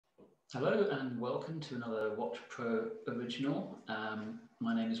Hello and welcome to another WatchPro original.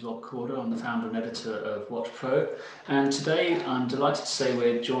 My name is Rob Corder. I'm the founder and editor of WatchPro, and today I'm delighted to say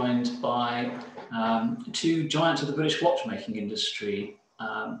we're joined by two giants of the British watchmaking industry.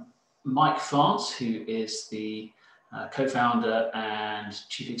 Mike France, who is the co-founder and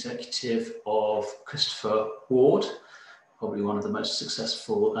chief executive of Christopher Ward, probably one of the most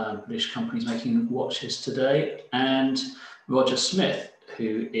successful British companies making watches today, and Roger Smith,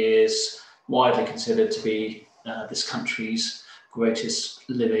 who is widely considered to be this country's greatest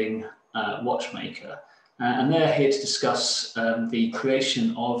living watchmaker. And they're here to discuss the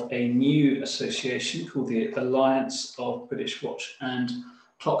creation of a new association called the Alliance of British Watch and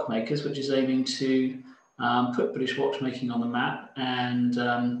Clockmakers, which is aiming to put British watchmaking on the map and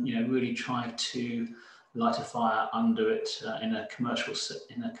really try to light a fire under it in a commercial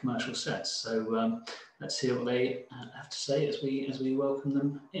sense. So let's hear what they have to say as we welcome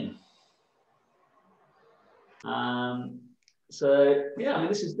them in. This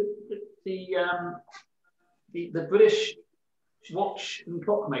is the British Watch and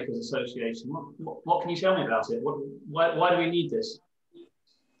Clockmakers Association. What can you tell me about it? Why do we need this?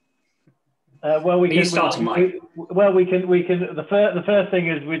 We can. The first thing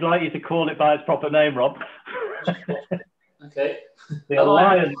is we'd like you to call it by its proper name, Rob. Okay. The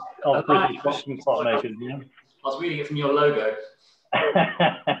Alliance of British Watch and Clockmakers. Yeah. I was reading it from your logo.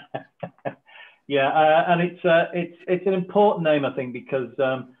 And it's an important name, I think, because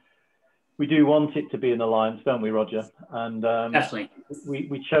we do want it to be an alliance, don't we, Roger? And definitely.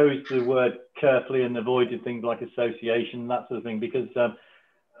 We chose the word carefully and avoided things like association, that sort of thing, because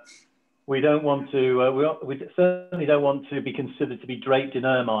we don't want to. We certainly don't want to be considered to be draped in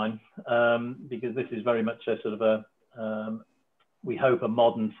ermine, because this is very much a sort of a, we hope, a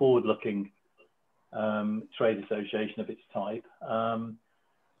modern, forward-looking trade association of its type. The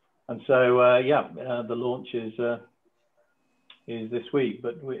launch is this week.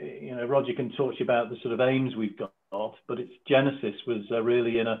 But Roger can talk to you about the sort of aims we've got. But its genesis was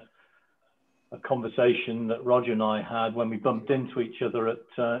really in a conversation that Roger and I had when we bumped into each other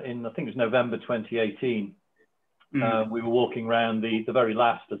in I think it was November 2018. We were walking around the very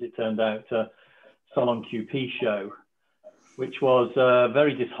last, as it turned out, Salon QP show, which was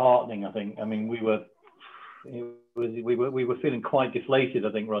very disheartening. I think. I mean, we were feeling quite deflated,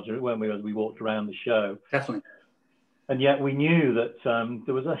 I think, Roger, when we walked around the show. Definitely. And yet we knew that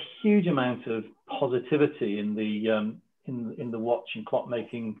there was a huge amount of positivity in the watch and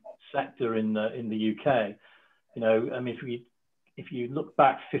clockmaking sector in the UK. I mean, if you look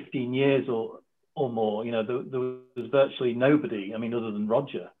back 15 years or more, there was virtually nobody, I mean, other than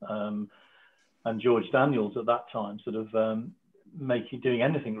Roger and George Daniels at that time, sort of doing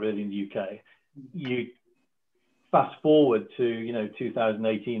anything really in the UK. You fast forward to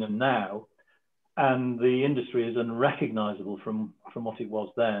 2018 and now, and the industry is unrecognizable from what it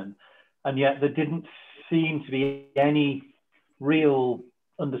was then, and yet there didn't seem to be any real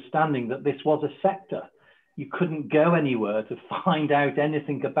understanding that this was a sector. You couldn't go anywhere to find out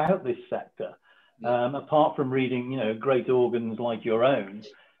anything about this sector, apart from reading, great organs like your own.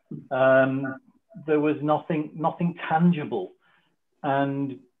 There was nothing tangible,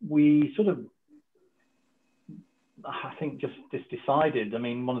 and we sort of, I think, just decided. I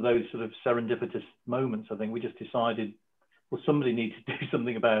mean, one of those sort of serendipitous moments. I think we just decided, well, somebody needs to do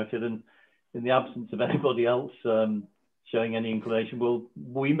something about it, and in the absence of anybody else showing any inclination, well,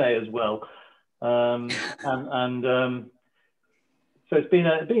 we may as well. So it's been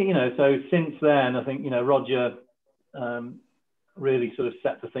so since then, I think, Roger really sort of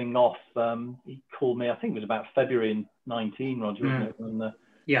set the thing off. He called me, I think it was about February 19, Roger, wasn't it?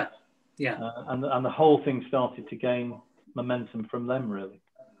 And, and the whole thing started to gain momentum from them, really.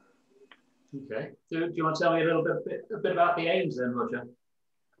 Okay. Do you want to tell me a bit about the aims then, Roger?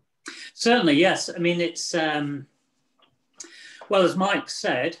 Certainly, yes. I mean, it's, well, as Mike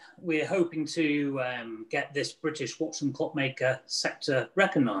said, we're hoping to get this British watch and clockmaker sector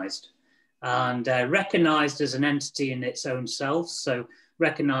recognised, and recognised as an entity in its own self, so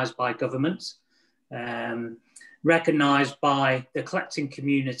recognised by government, recognised by the collecting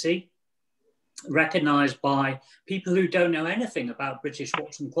community, recognised by people who don't know anything about British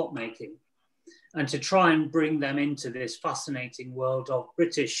watch and clockmaking, and to try and bring them into this fascinating world of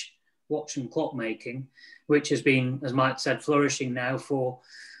British watch and clockmaking, which has been, as Mike said, flourishing now for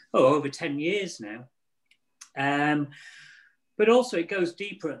over 10 years now. But also it goes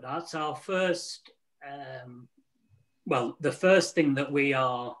deeper at that. Our first, the first thing that we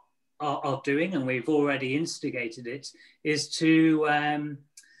are doing, and we've already instigated it, is to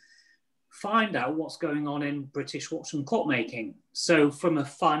find out what's going on in British watch and clockmaking. So from a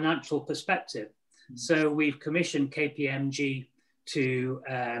financial perspective, so we've commissioned KPMG to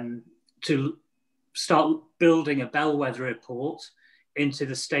start building a bellwether report into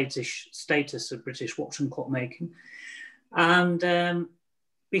the status of British watch and clockmaking. And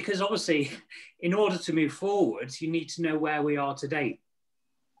because obviously, in order to move forward, you need to know where we are today.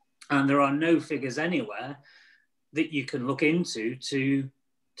 And there are no figures anywhere that you can look into to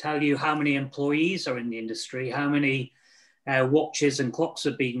tell you how many employees are in the industry, how many watches and clocks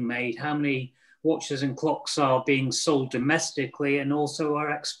are being made, how many watches and clocks are being sold domestically and also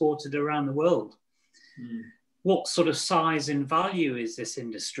are exported around the world. What sort of size and value is this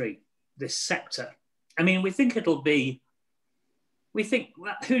industry, this sector? I mean, we think,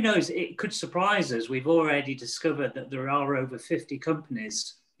 well, who knows, it could surprise us. We've already discovered that there are over 50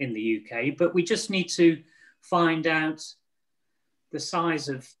 companies in the UK, but we just need to find out the size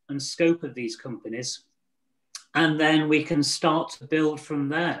of and scope of these companies, and then we can start to build from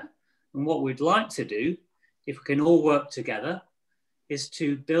there. And what we'd like to do, if we can all work together, is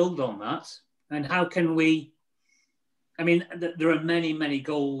to build on that. And how can we, I mean, there are many, many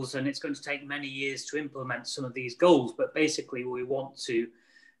goals, and it's going to take many years to implement some of these goals, but basically we want to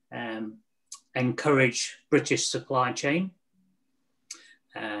encourage British supply chain.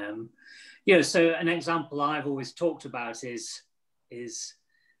 You know, so an example I've always talked about is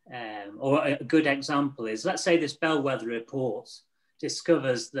or a good example is, let's say this bellwether report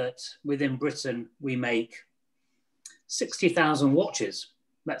discovers that within Britain we make 60,000 watches,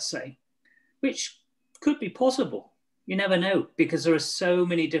 let's say, which could be possible. You never know, because there are so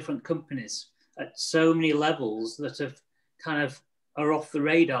many different companies at so many levels that have kind of are off the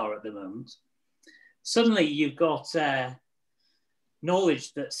radar at the moment. Suddenly you've got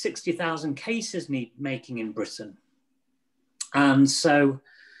knowledge that 60,000 cases need making in Britain. And so,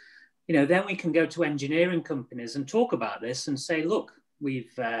 you know, then we can go to engineering companies and talk about this and say, look,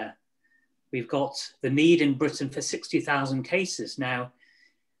 we've got the need in Britain for 60,000 cases. Now,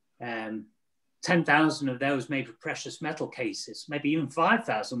 10,000 of those may be precious metal cases, maybe even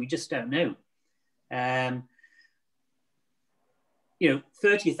 5,000, we just don't know. You know,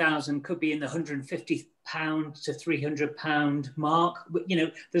 30,000 could be in the £150 to £300 mark. You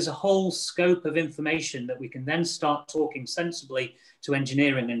know, there's a whole scope of information that we can then start talking sensibly to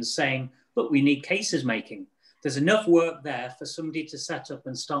engineering and saying, look, we need cases making. There's enough work there for somebody to set up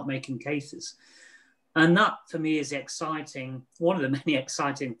and start making cases. And that, for me, is exciting. One of the many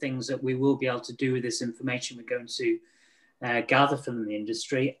exciting things that we will be able to do with this information we're going to gather from the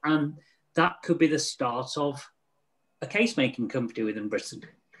industry. And that could be the start of a case-making company within Britain.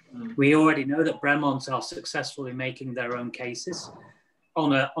 We already know that Bremont are successfully making their own cases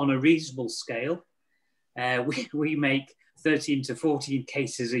on a reasonable scale. We make 13 to 14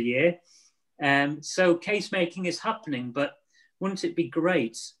 cases a year. So case-making is happening, but wouldn't it be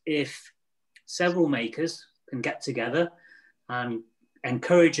great if several makers can get together and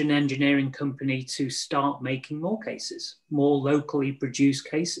encourage an engineering company to start making more cases, more locally produced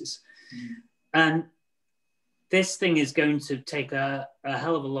cases? And this thing is going to take a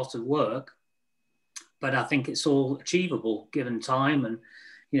hell of a lot of work, but I think it's all achievable given time and,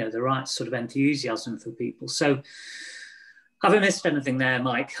 you know, the right sort of enthusiasm for people. So have I missed anything there,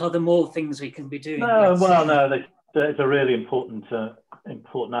 Mike? Are there more things we can be doing? No, well, no, it's a really important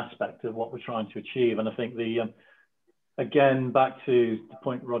aspect of what we're trying to achieve. And I think again, back to the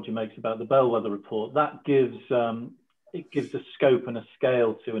point Roger makes about the bellwether report, that gives it gives a scope and a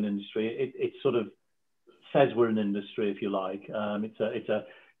scale to an industry. It sort of says we're an industry, if you like. It's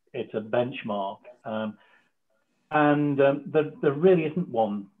a benchmark, and there really isn't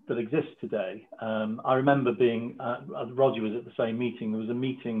one that exists today. I remember being Roger was at the same meeting. There was a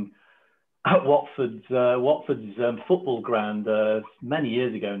meeting at Watford's football ground many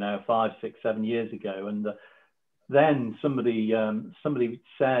years ago now, 5, 6, 7 years ago, and then somebody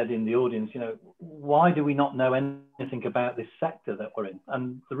said in the audience, you know, why do we not know anything about this sector that we're in?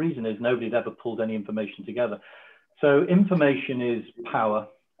 And the reason is nobody's ever pulled any information together. So information is power,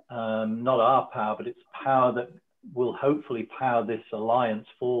 not our power, but it's power that will hopefully power this alliance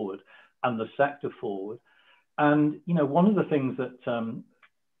forward and the sector forward. And, you know, one of the things that,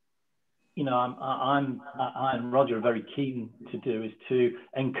 you know, I and Roger are very keen to do is to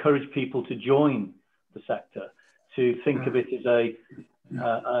encourage people to join the sector, to think of it as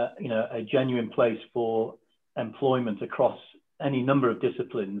you know, a genuine place for employment across any number of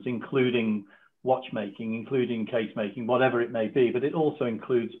disciplines, including watchmaking, including case making, whatever it may be. But it also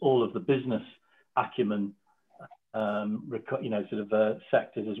includes all of the business acumen, you know, sort of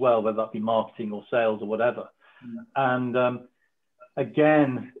sectors as well, whether that be marketing or sales or whatever. And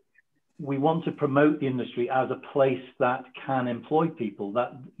again, we want to promote the industry as a place that can employ people.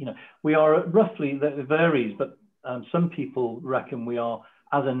 That, we are roughly, that varies, but some people reckon we are,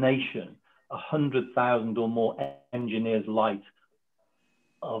 as a nation, 100,000 or more engineers light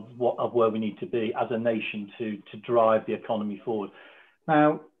of where we need to be as a nation to drive the economy forward.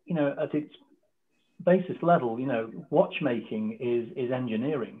 Now, at its basis level, watchmaking is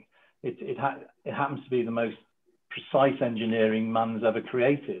engineering. It happens to be the most precise engineering man's ever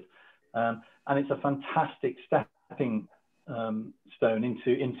created, and it's a fantastic stepping stone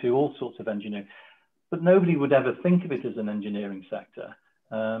into all sorts of engineering. But nobody would ever think of it as an engineering sector.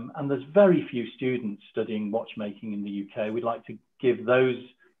 And there's very few students studying watchmaking in the UK. We'd like to give those,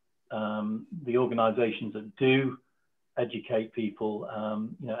 the organisations that do educate people,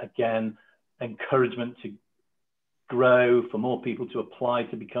 again, encouragement to grow, for more people to apply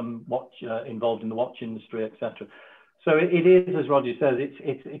to become involved in the watch industry, etc. So it is, as Roger says,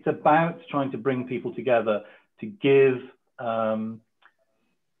 it's about trying to bring people together to give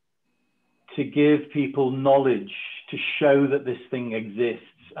people knowledge, to show that this thing exists,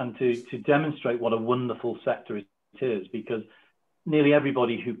 and to demonstrate what a wonderful sector it is, because nearly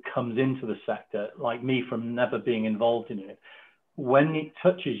everybody who comes into the sector, like me, from never being involved in it, when it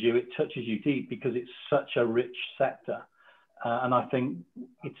touches you deep, because it's such a rich sector. And I think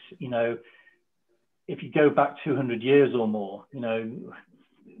it's, if you go back 200 years or more,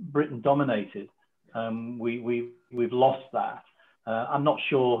 Britain dominated. We've lost that. I'm not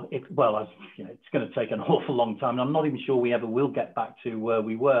sure it's going to take an awful long time. And I'm not even sure we ever will get back to where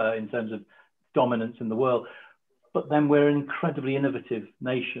we were in terms of dominance in the world. But then we're an incredibly innovative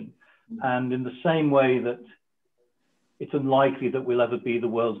nation. And in the same way that it's unlikely that we'll ever be the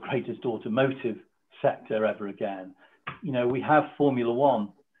world's greatest automotive sector ever again, we have Formula One,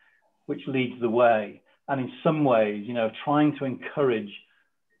 which leads the way. And in some ways, trying to encourage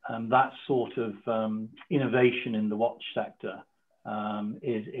that sort of innovation in the watch sector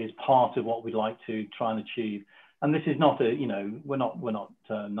is part of what we'd like to try and achieve. And this is not we're not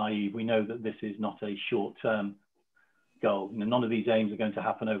naive. We know that this is not a short-term goal. None of these aims are going to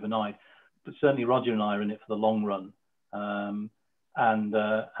happen overnight, but certainly Roger and I are in it for the long run. And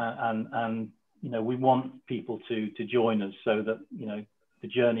we want people to join us so that the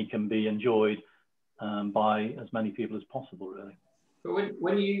journey can be enjoyed by as many people as possible, really. But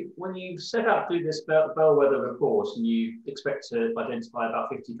when you set out to do this bellwether report and you expect to identify about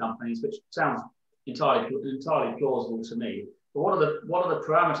 50 companies, which sounds entirely plausible to me, but what are the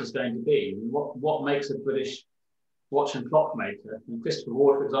parameters going to be? What makes a British watch and clock maker? And Christopher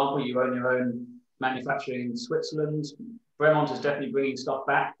Ward, for example, you own your own manufacturing in Switzerland. Bremont is definitely bringing stuff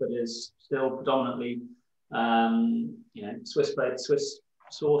back, but is still predominantly Swiss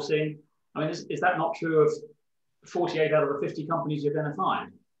sourcing. I mean, is that not true of 48 out of the 50 companies you're going to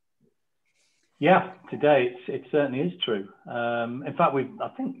find? Yeah, today it certainly is true. In fact, I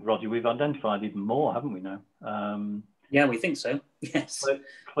think, Roger, we've identified even more, haven't we now? Yeah, we think so. Yes.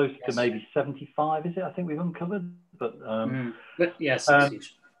 Close to maybe 75, is it? I think we've uncovered. But yes.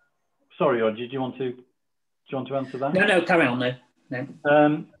 Sorry, Roger, do you want to answer that? No, carry on.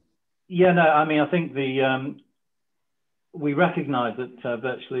 No. Yeah, no. I mean, I think we recognise that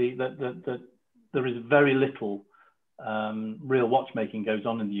virtually that there is very little real watchmaking goes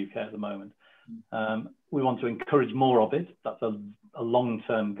on in the UK at the moment. We want to encourage more of it. That's a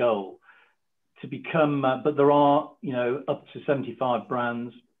long-term goal to become. But there are, up to 75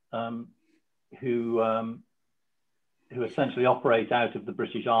 brands who essentially operate out of the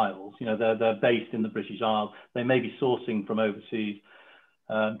British Isles. They're based in the British Isles. They may be sourcing from overseas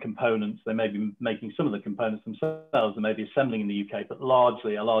components. They may be making some of the components themselves. They may be assembling in the UK, but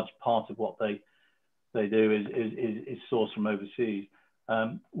largely a large part of what they do is sourced from overseas.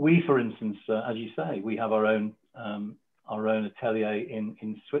 We, for instance, as you say, we have our own atelier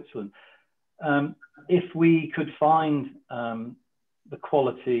in Switzerland. If we could find the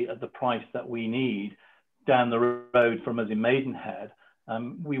quality at the price that we need down the road from us in Maidenhead,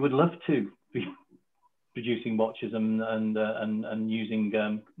 we would love to be producing watches and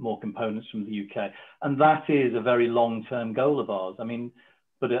using more components from the UK. And that is a very long-term goal of ours. I mean,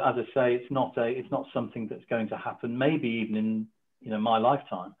 but as I say, it's not something that's going to happen, maybe even in my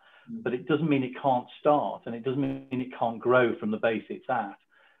lifetime. But it doesn't mean it can't start, and it doesn't mean it can't grow from the base it's at.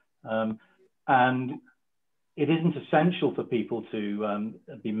 And it isn't essential for people to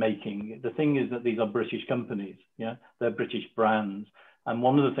be making. The thing is that these are British companies, yeah, they're British brands. And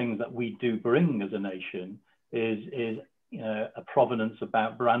one of the things that we do bring as a nation is a provenance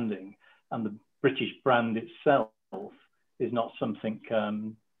about branding, and the British brand itself is not something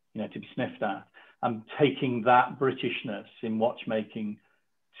to be sniffed at. And taking that Britishness in watchmaking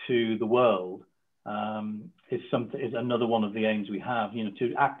to the world is another one of the aims we have, you know,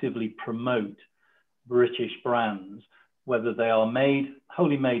 to actively promote British brands, whether they are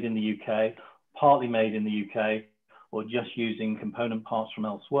wholly made in the UK, partly made in the UK, or just using component parts from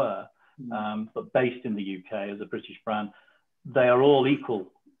elsewhere, but based in the UK as a British brand. They are all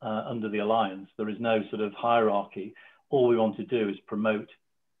equal under the Alliance. There is no sort of hierarchy. All we want to do is promote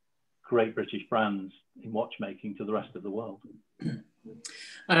great British brands in watchmaking to the rest of the world. And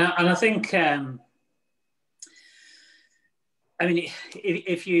I think, I mean,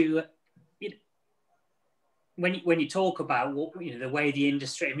 if you, when you talk about what, you know, the way the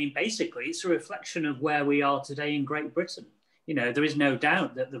industry, I mean, basically it's a reflection of where we are today in Great Britain. You know, there is no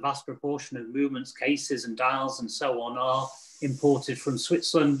doubt that the vast proportion of movements, cases and dials and so on are imported from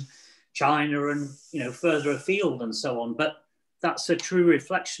Switzerland, China and, you know, further afield and so on. But that's a true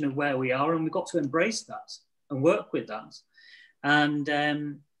reflection of where we are, and we've got to embrace that and work with that.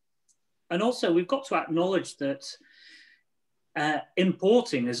 And also we've got to acknowledge that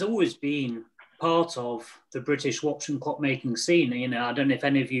importing has always been part of the British watch and clockmaking scene. You know, I don't know if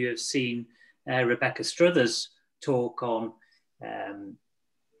any of you have seen Rebecca Struthers talk on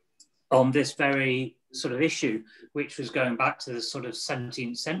this very sort of issue, which was going back to the sort of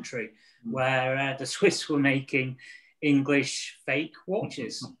 17th century, where the Swiss were making English fake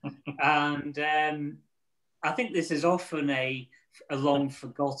watches. And I think this is often a long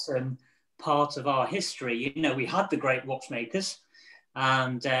forgotten part of our history. You know, we had the great watchmakers,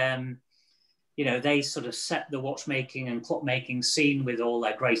 and you know, they sort of set the watchmaking and clockmaking scene with all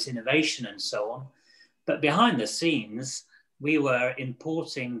their great innovation and so on. But behind the scenes, we were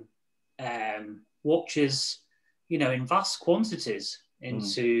importing watches, you know, in vast quantities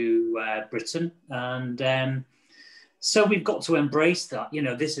into Britain. And so we've got to embrace that. You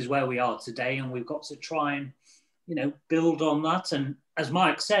know, this is where we are today, and we've got to try and, you know, build on that. And as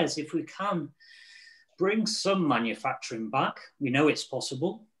Mike says, if we can bring some manufacturing back, we know it's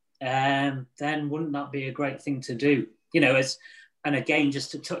possible, then wouldn't that be a great thing to do? You know, and again, just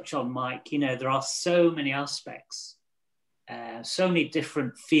to touch on Mike, you know, there are so many aspects, so many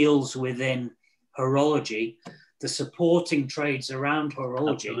different fields within horology, the supporting trades around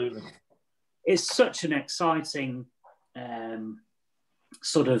horology. Absolutely. It's such an exciting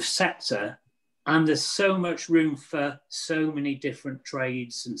sort of sector, and there's so much room for so many different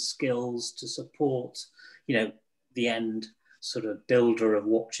trades and skills to support, you know, the end sort of builder of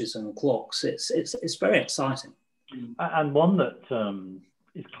watches and clocks. It's very exciting. And one that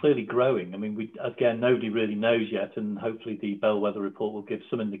is clearly growing. I mean, again, nobody really knows yet, and hopefully the Bellwether report will give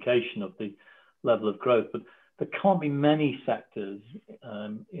some indication of the level of growth, but there can't be many sectors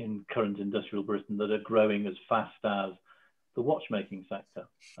in current industrial Britain that are growing as fast as the watchmaking sector.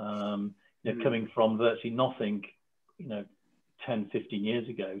 You know, coming from virtually nothing, you know, 10, 15 years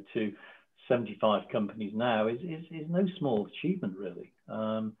ago to 75 companies now is no small achievement, really.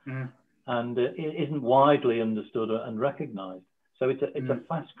 And it isn't widely understood and recognised. So it's a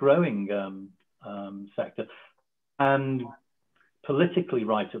fast-growing sector, and politically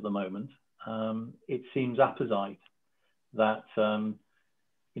right at the moment, it seems apposite that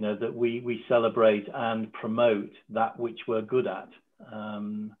you know, that we celebrate and promote that which we're good at.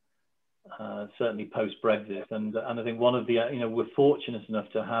 Certainly post-Brexit, and I think one of the, you know, we're fortunate enough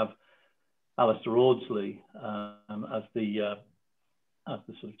to have Alistair Audsley as the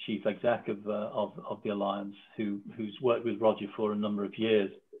sort of chief exec of the Alliance, who's worked with Roger for a number of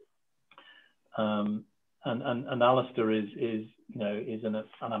years. And Alistair is you know, is an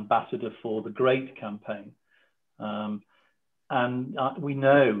ambassador for the GREAT campaign. And we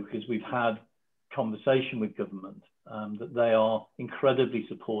know, because we've had conversation with government, that they are incredibly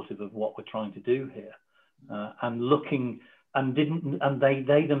supportive of what we're trying to do here, and looking, and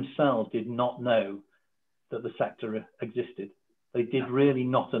they themselves did not know that the sector existed. They did really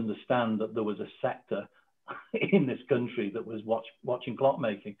not understand that there was a sector in this country that was watch and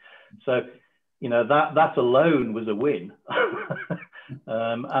clockmaking. So, you know, that alone was a win.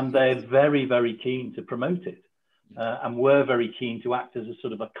 And they're very, very keen to promote it. And we're very keen to act as a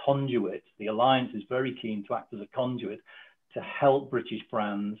sort of a conduit. The Alliance is very keen to act as a conduit to help British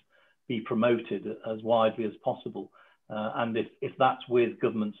brands be promoted as widely as possible. And if that's with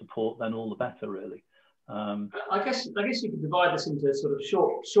government support, then all the better, really. I guess you could divide this into sort of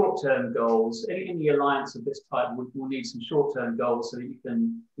short-term goals. Any alliance of this type will need some short-term goals so that you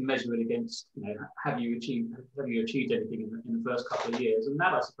can measure it against, you know, have you achieved anything in the first couple of years. And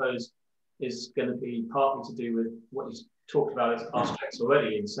that, I suppose, is going to be partly to do with what you talked about as our strengths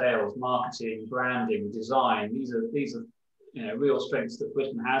already in sales, marketing, branding, design. These are you know, real strengths that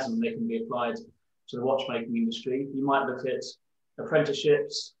Britain has, and they can be applied to the watchmaking industry. You might look at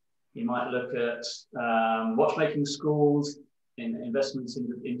apprenticeships. You might look at watchmaking schools, investments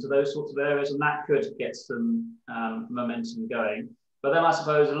into those sorts of areas, and that could get some momentum going. But then I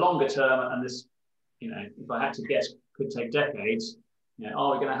suppose a longer term, and this, if I had to guess, could take decades.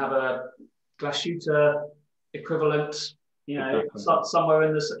 Are we going to have a glass shooter equivalent? Exactly. Somewhere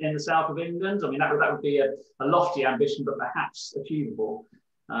in the south of England. I mean, that would be a lofty ambition, but perhaps achievable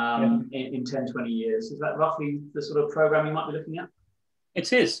in 10, 20 years. Is that roughly the sort of program you might be looking at?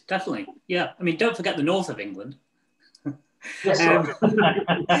 It is, definitely. Yeah. I mean, don't forget the north of England. Yes, but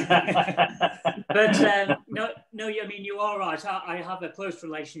no, I mean, you are right. I have a close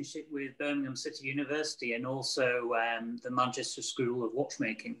relationship with Birmingham City University and also the Manchester School of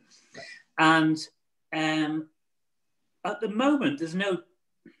Watchmaking. And at the moment, there's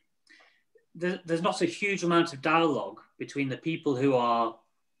not a huge amount of dialogue between the people who are,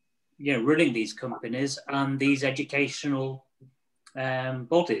 running these companies and these educational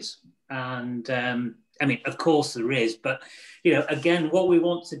bodies. And I mean, of course there is, but again, what we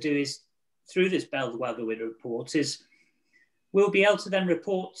want to do is through this Bellwether report is we'll be able to then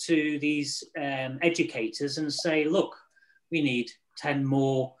report to these educators and say, look, we need 10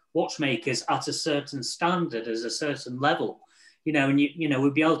 more watchmakers at a certain standard, as a certain level, and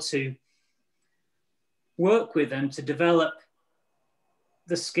we'll be able to work with them to develop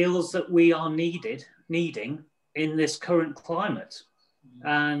the skills that we are needing in this current climate.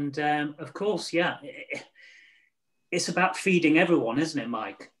 And of course, it's about feeding everyone, isn't it,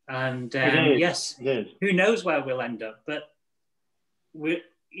 Mike? And yes, who knows where we'll end up, but we're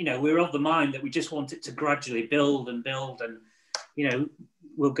of the mind that we just want it to gradually build, and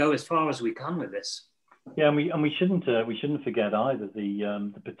we'll go as far as we can with this. Yeah, and we shouldn't forget either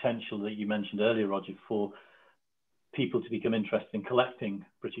the potential that you mentioned earlier, Roger, for people to become interested in collecting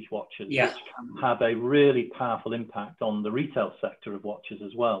British watches, which can have a really powerful impact on the retail sector of watches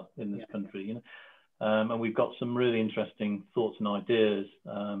as well in this country. And we've got some really interesting thoughts and ideas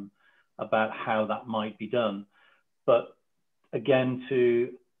about how that might be done. But again, to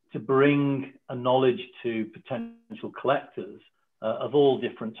bring a knowledge to potential collectors of all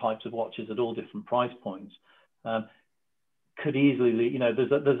different types of watches at all different price points could easily,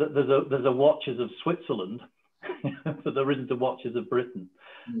 there's a watches of Switzerland, but there isn't a watches of Britain,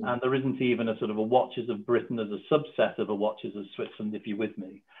 and there isn't even a sort of a watches of Britain as a subset of a watches of Switzerland, if you're with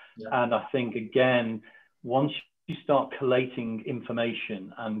me. And I think, again, once you start collating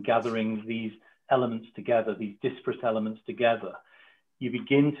information and gathering these elements together, these disparate elements together, you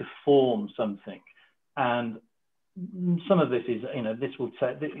begin to form something. And some of this is, this will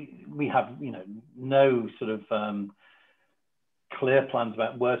take, we have, no sort of clear plans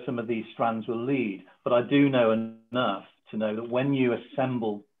about where some of these strands will lead. But I do know enough to know that when you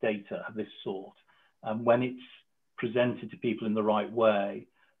assemble data of this sort, and when it's presented to people in the right way,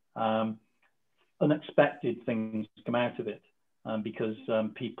 unexpected things come out of it, because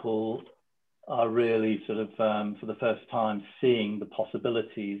people are really sort of, for the first time, seeing the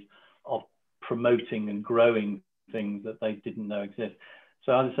possibilities of promoting and growing things that they didn't know exist.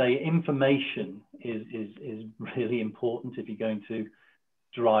 So I would say information is really important if you're going to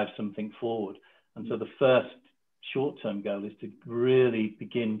drive something forward. And so the first short-term goal is to really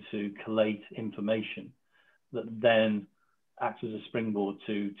begin to collate information that then acts as a springboard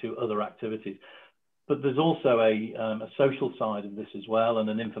to other activities. But there's also a social side of this as well, and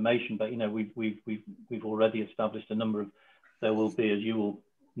an information. But we've already established a number of. There will be, as you will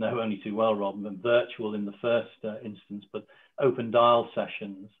know only too well, Rob, virtual in the first instance, but open dial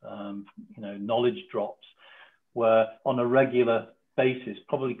sessions, knowledge drops, where on a regular basis,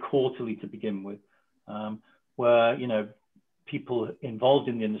 probably quarterly to begin with, where people involved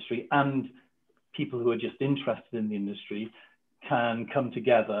in the industry and people who are just interested in the industry can come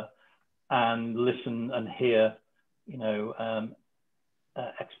together and listen and hear,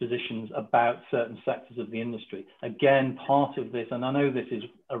 expositions about certain sectors of the industry. Again, part of this, and I know this is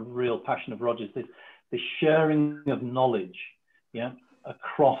a real passion of Roger's, the sharing of knowledge,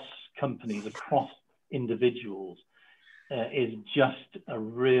 across companies, across individuals, is just a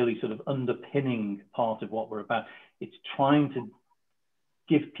really sort of underpinning part of what we're about. It's trying to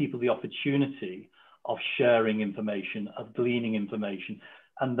give people the opportunity of sharing information, of gleaning information,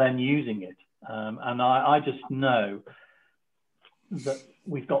 and then using it. And I just know that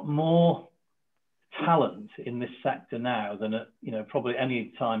we've got more talent in this sector now than at probably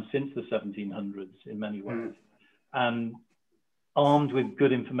any time since the 1700s in many ways. And armed with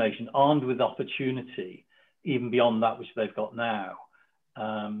good information, armed with opportunity, even beyond that which they've got now,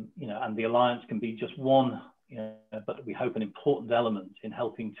 and the Alliance can be just one, but we hope an important element in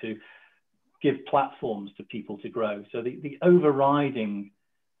helping to give platforms to people to grow. So the overriding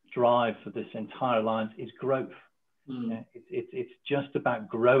drive for this entire alliance is growth. It's just about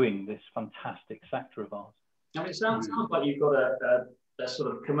growing this fantastic sector of ours. I mean, it sounds like you've got a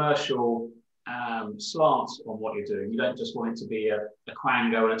sort of commercial slant on what you're doing. You don't just want it to be a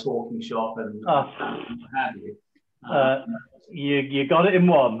quango and a talking shop and what have you. You got it in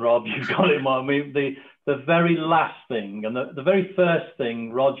one, Rob. You got it in one. I mean, the very last thing, and the very first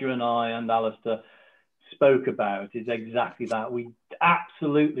thing Roger and I and Alistair spoke about is exactly that. We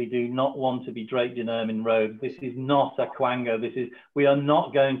absolutely do not want to be draped in ermine robe. This is not a quango. We are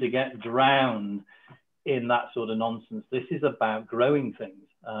not going to get drowned in that sort of nonsense. This is about growing things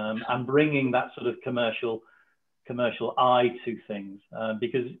and bringing that sort of commercial eye to things,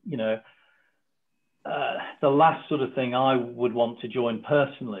 because, you know, the last sort of thing I would want to join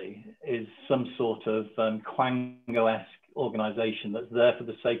personally is some sort of quango-esque organization that's there for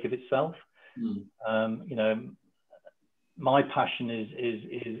the sake of itself. You know, my passion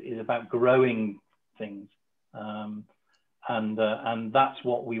is about growing things, and that's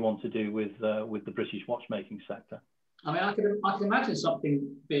what we want to do with the British watchmaking sector. I mean, I can imagine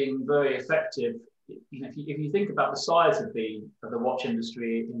something being very effective. You know, if you think about the size of the watch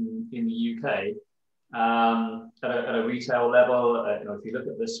industry in the UK, at a retail level, you know, if you look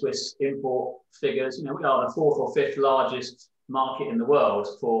at the Swiss import figures, you know, we are the 4th or 5th largest market in the world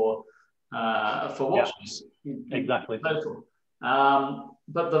for watches. Yeah, exactly. In total.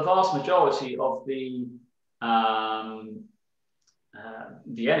 But the vast majority of the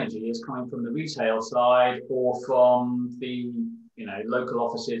energy is coming from the retail side or from the, you know, local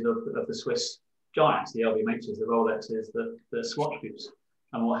offices of the Swiss giants, the LVMHs, the Rolexes, the Swatch Groups,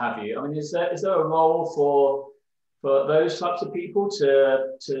 and what have you. I mean, is there a role for those types of people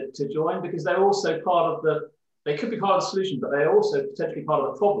to join, because they're also part of they could be part of the solution, but they're also potentially part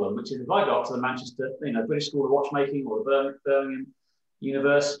of the problem, which is if I go up to the Manchester, you know, British School of Watchmaking or the Birmingham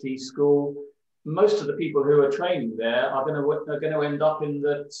University School, most of the people who are training there are going to end up in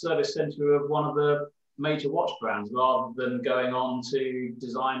the service centre of one of the major watch brands, rather than going on to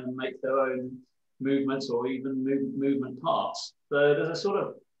design and make their own movements or even movement parts.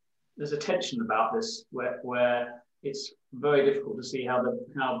 So there's a tension about this where it's very difficult to see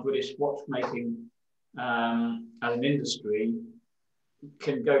how British watchmaking as an industry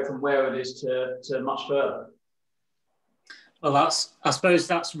can go from where it is to much further. Well, I suppose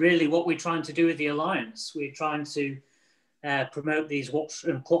that's really what we're trying to do with the Alliance. We're trying to promote these watch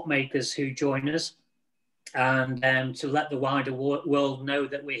and clock makers who join us, and to let the wider world know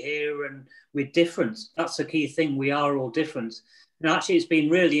that we're here and we're different. That's the key thing. We are all different. And actually, it's been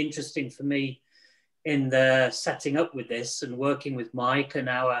really interesting for me in the setting up with this and working with Mike and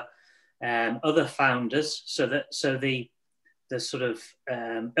our other founders. So the sort of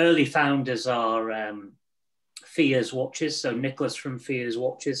early founders are Fears Watches, so Nicholas from Fears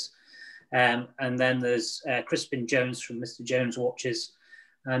Watches, and then there's Crispin Jones from Mr. Jones Watches,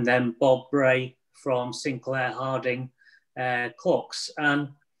 and then Bob Bray from Sinclair Harding Clocks. And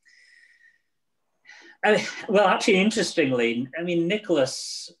well, actually, interestingly, I mean,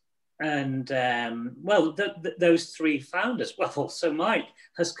 Nicholas and those three founders, well, so Mike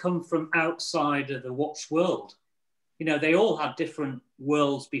has come from outside of the watch world. You know, they all had different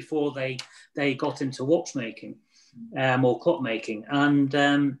worlds before they got into watchmaking or clockmaking.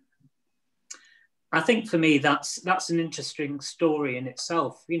 And I think for me, that's an interesting story in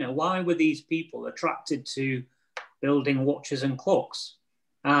itself. You know, why were these people attracted to building watches and clocks?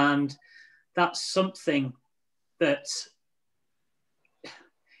 And that's something that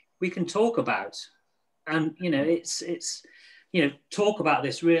we can talk about. And, you know, it's you know, talk about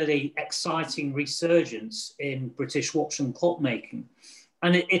this really exciting resurgence in British watch and clockmaking.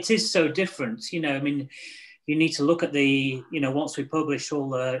 And it is so different, you know, I mean, you need to look at you know, once we publish all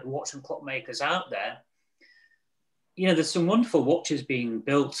the watch and clock makers out there, you know, there's some wonderful watches being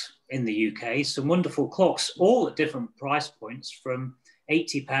built in the UK, some wonderful clocks, all at different price points, from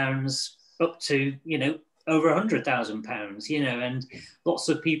 £80 up to, you know, over £100,000, you know, and lots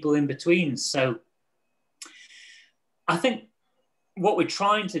of people in between. So I think what we're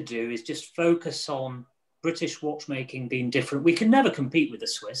trying to do is just focus on British watchmaking being different. We can never compete with the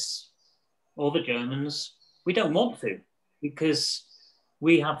Swiss or the Germans. We don't want to, because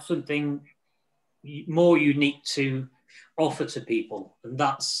we have something more unique to offer to people. And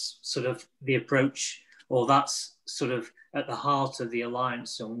that's sort of the approach, or that's sort of at the heart of the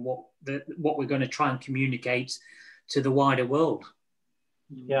Alliance and what we're going to try and communicate to the wider world.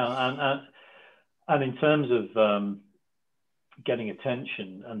 Yeah, and in terms of getting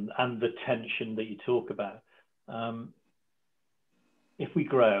attention and the tension that you talk about, if we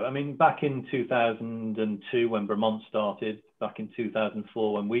grow, I mean, back in 2002 when Vermont started, back in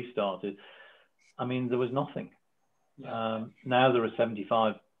 2004 when we started, I mean, there was nothing. Yeah. Now there are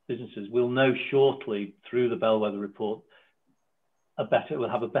 75 businesses. We'll know shortly through the Bellwether report we'll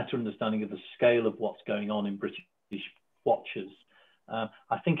have a better understanding of the scale of what's going on in British watches.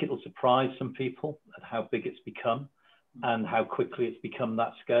 I think it'll surprise some people at how big it's become and how quickly it's become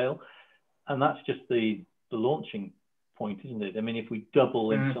that scale. And that's just the launching point, isn't it? I mean, if we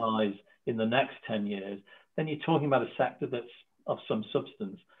double in size in the next 10 years, then you're talking about a sector that's of some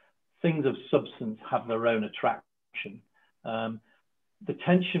substance. Things of substance have their own attraction. The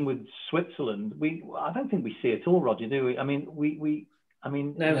tension with Switzerland, I don't think we see it all, Roger, do we? I mean, no.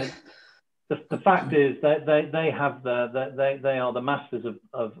 You know, the fact is that they are the masters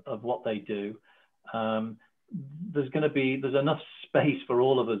of what they do. There's enough space for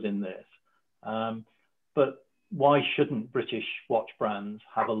all of us in this. But why shouldn't British watch brands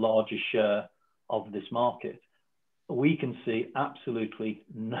have a larger share of this market? We can see absolutely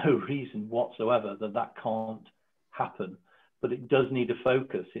no reason whatsoever that can't happen. But it does need a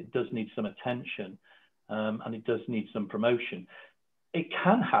focus, it does need some attention, and it does need some promotion. It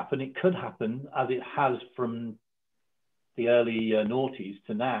can happen, it could happen, as it has from the early noughties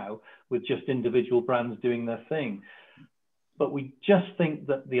to now, with just individual brands doing their thing. But we just think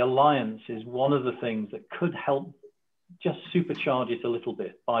that the alliance is one of the things that could help just supercharge it a little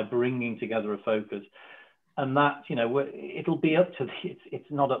bit by bringing together a focus. And that, you know, it'll be up to it's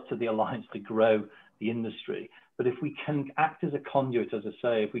not up to the alliance to grow the industry. But if we can act as a conduit, as I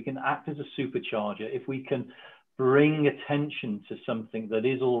say, if we can act as a supercharger, if we can bring attention to something that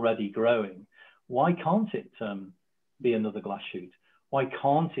is already growing, why can't it be another glass shoot? Why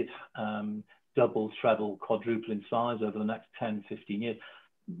can't it double, treble, quadruple in size over the next 10, 15 years?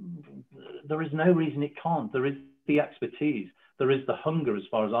 There is no reason it can't. There is the expertise. There is the hunger, as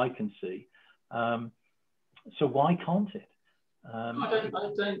far as I can see. So why can't it?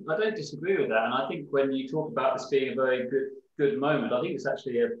 I don't disagree with that, and I think when you talk about this being a very good moment, I think it's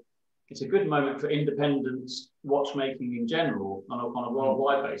actually a good moment for independent watchmaking in general on a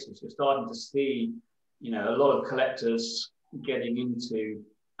worldwide basis. We're starting to see, you know, a lot of collectors getting into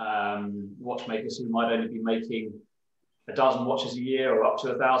watchmakers who might only be making a dozen watches a year or up to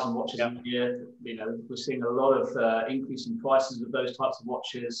 1,000 watches a year. You know, we're seeing a lot of increase in prices of those types of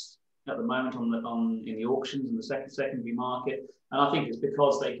watches at the moment in the auctions and the secondary market, and I think it's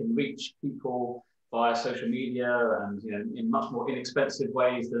because they can reach people via social media and, you know, in much more inexpensive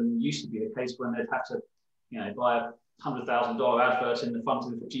ways than used to be the case when they'd have to, you know, buy a $100,000 advert in the front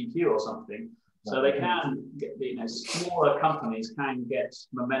of the GQ or something. So they can get, you know, smaller companies can get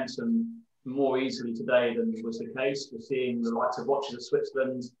momentum more easily today than was the case. We're seeing the likes of Watches of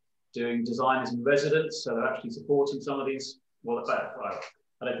Switzerland doing designers in residence, so they're actually supporting some of these. Well,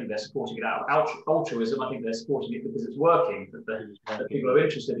 I don't think they're supporting it out of altruism. I think they're supporting it because it's working, that people are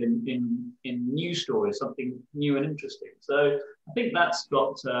interested in new stories, something new and interesting. So I think that's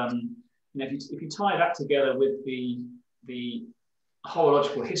got, you know, if you tie that together with the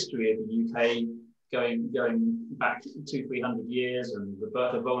horological history of the UK going back 200-300 years and the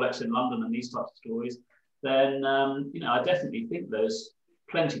birth of Rolex in London and these types of stories, then, you know, I definitely think there's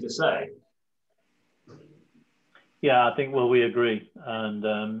plenty to say. Yeah, I think, well, we agree. And,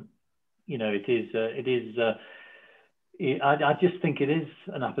 you know, I just think it is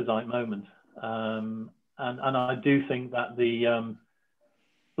an apposite moment. And I do think that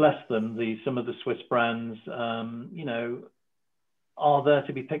bless them, some of the Swiss brands, you know, are there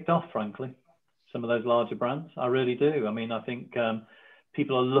to be picked off, frankly, some of those larger brands. I really do. I mean, I think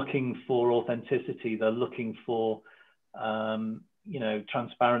people are looking for authenticity. They're looking for, you know,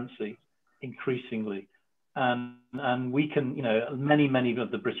 transparency increasingly. And we can, you know, many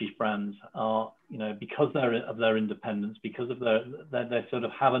of the British brands are, you know, because of their independence, because of they sort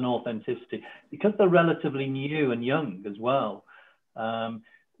of have an authenticity, because they're relatively new and young as well.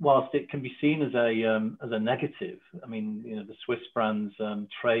 Whilst it can be seen as a negative, I mean, you know, the Swiss brands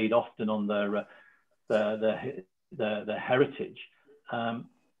trade often on their heritage.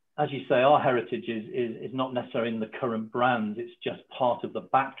 As you say, our heritage is not necessarily in the current brands. It's just part of the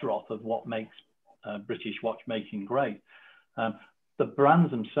backdrop of what makes British watchmaking great. The brands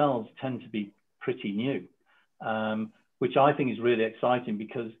themselves tend to be pretty new, which I think is really exciting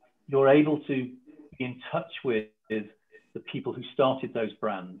because you're able to be in touch with the people who started those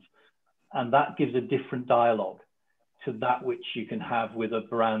brands, and that gives a different dialogue to that which you can have with a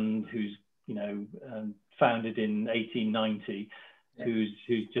brand who's, you know, founded in 1890, who's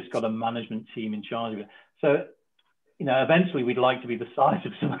just got a management team in charge of it. So you know, eventually we'd like to be the size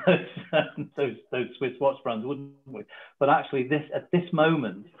of some of those Swiss watch brands, wouldn't we? But actually, at this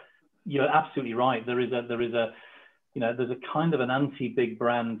moment, you're absolutely right. There's a kind of an anti-big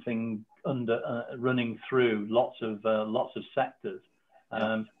brand thing running through lots of sectors,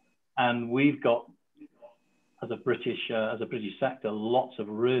 and we've got, as a British sector, lots of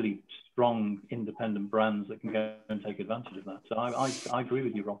really strong independent brands that can go and take advantage of that. So I agree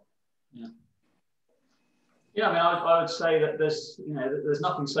with you, Rob. Yeah. Yeah, I mean, I would say that there's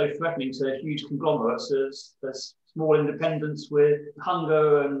nothing so threatening to huge conglomerates as small independents with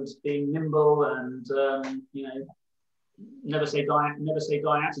hunger and being nimble and never say die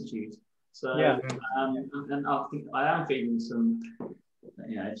attitude. So yeah. And I think I am feeling some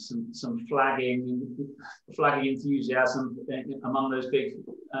flagging enthusiasm among those big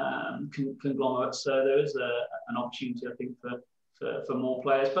conglomerates. So there is an opportunity, I think, for more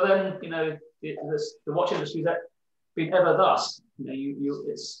players. But then, the watch industry has been ever thus.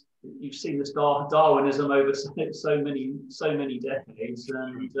 You've seen this Darwinism over so many decades,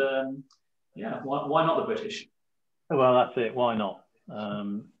 and why not the British? Well, that's it. Why not?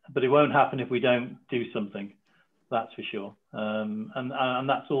 But it won't happen if we don't do something. That's for sure. And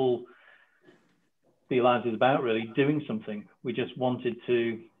that's all the Alliance is about, really, doing something. We just wanted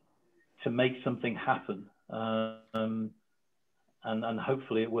to make something happen, and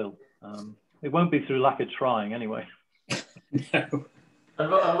hopefully it will. It won't be through lack of trying, anyway. No. And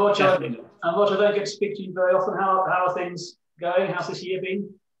Roger, I don't get to speak to you very often. How are things going? How's this year been?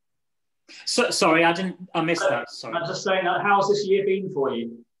 So, sorry, I missed that. Sorry. I'm just saying, how's this year been for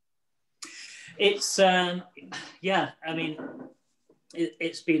you? It's yeah. I mean,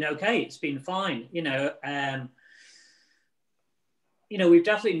 it's been okay. It's been fine. We've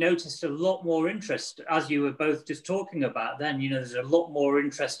definitely noticed a lot more interest, as you were both just talking about. Then, there's a lot more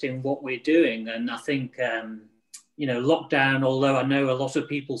interest in what we're doing, and I think lockdown. Although I know a lot of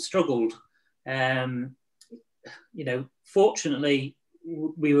people struggled, fortunately,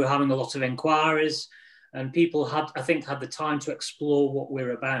 we were having a lot of inquiries, and people had the time to explore what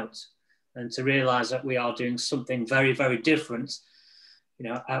we're about and to realise that we are doing something very, very different,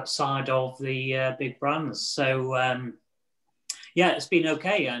 outside of the big brands. So, it's been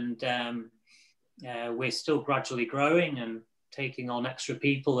okay, and we're still gradually growing and taking on extra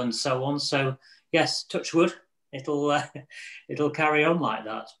people and so on. So, yes, touch wood, it'll carry on like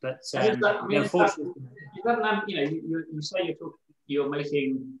that. But fortunately, you say you're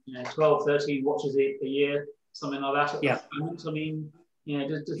making 12, 13 watches a year, something like that at the moment. I mean,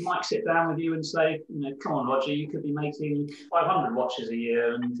 does Mike sit down with you and say, come on, Roger, you could be making 500 watches a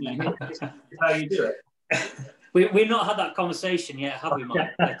year, and here's how you do it? We've not had that conversation yet, have we,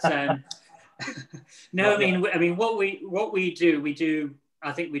 Mike? But, no, I mean, what we do.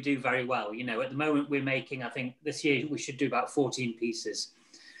 I think we do very well. At the moment we're making, I think this year we should do about 14 pieces,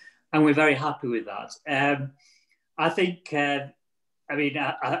 and we're very happy with that. I think.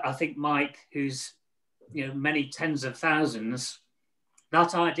 I think Mike, who's many tens of thousands,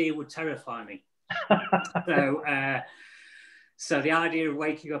 that idea would terrify me. So the idea of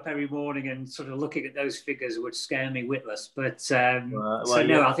waking up every morning and sort of looking at those figures would scare me witless. But I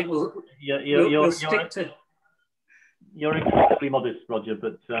think we'll stick to. You're incredibly modest, Roger.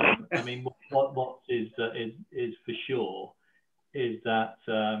 But I mean, what is for sure is that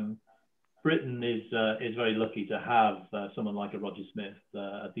Britain is very lucky to have someone like a Roger Smith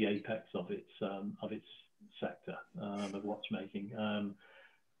at the apex of its sector of watchmaking,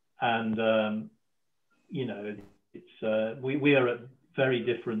 we are at very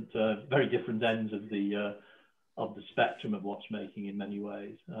different ends of the spectrum of watchmaking in many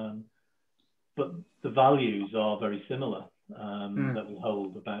ways, but the values are very similar that we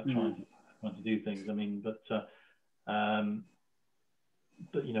hold about trying to do things. I mean, but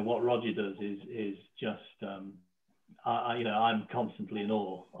what Roger does is just I'm constantly in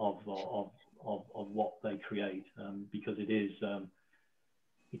awe of what they create, because it is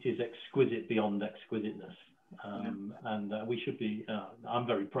exquisite beyond exquisiteness, and we should be. I'm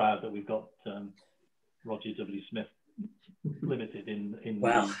very proud that we've got Roger W. Smith Limited in.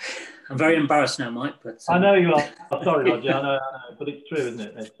 Wow, I'm very embarrassed now, Mike. But I know you are. Oh, sorry, Roger. I know, but it's true, isn't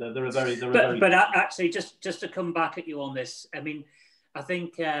it? But actually, just to come back at you on this, I mean, I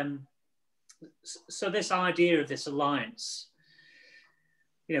think so. This idea of this alliance,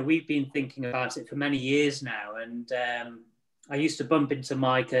 we've been thinking about it for many years now, and I used to bump into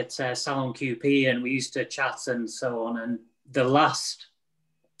Mike at Salon QP, and we used to chat and so on. And the last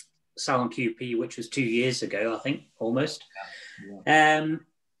Salon QP, which was 2 years ago, I think, almost,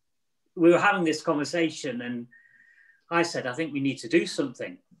 we were having this conversation, and I said, I think we need to do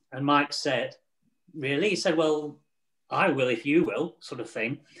something. And Mike said, really? He said, well, I will if you will, sort of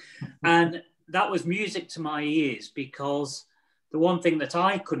thing. And that was music to my ears, because the one thing that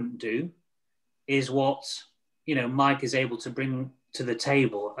I couldn't do is what, you know, Mike is able to bring to the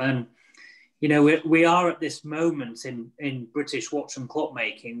table. And, you know, we are at this moment in British watch and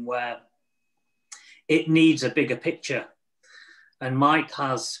clockmaking where it needs a bigger picture. And Mike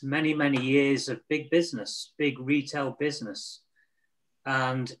has many, many years of big business, big retail business.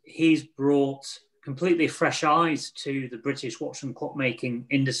 And he's brought completely fresh eyes to the British watch and clockmaking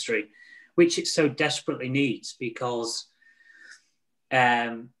industry, which it so desperately needs, because,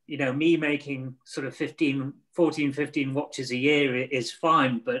 you know, me making sort of 15 watches a year is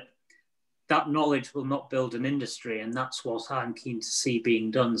fine, but that knowledge will not build an industry. And that's what I'm keen to see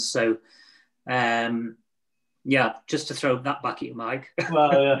being done. So, yeah, just to throw that back at you, Mike.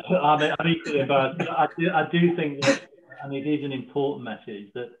 Well, yeah, I'm equally embarrassed. I do think that, and it is an important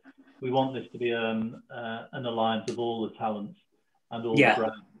message, that we want this to be an alliance of all the talents and all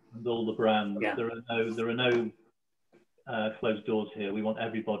the brands. Yeah. There are no closed doors here. We want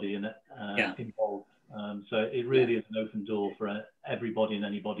everybody involved. So it really is an open door for everybody and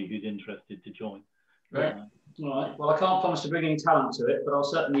anybody who's interested to join. Right. All right. Well, I can't promise to bring any talent to it, but I'll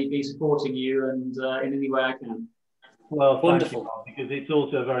certainly be supporting you and in any way I can. Well, wonderful. Thank you, because it's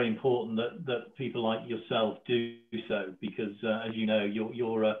also very important that people like yourself do so, because as you know,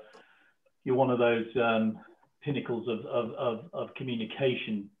 you're one of those pinnacles of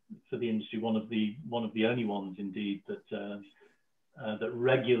communication for the industry. One of the only ones, indeed, that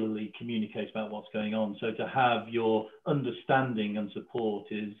regularly communicates about what's going on. So to have your understanding and support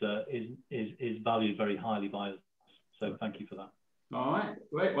is valued very highly by us. So thank you for that. All right,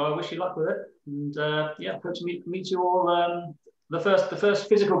 great. Well, I wish you luck with it, and yeah, hope to meet you all. The first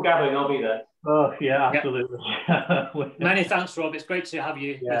physical gathering, I'll be there. Oh yeah, absolutely. Yep. Many thanks, Rob. It's great to have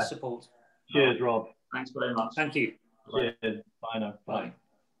you your support. Cheers, Rob. Thanks very much. Thank you. Cheers. Bye now. Bye.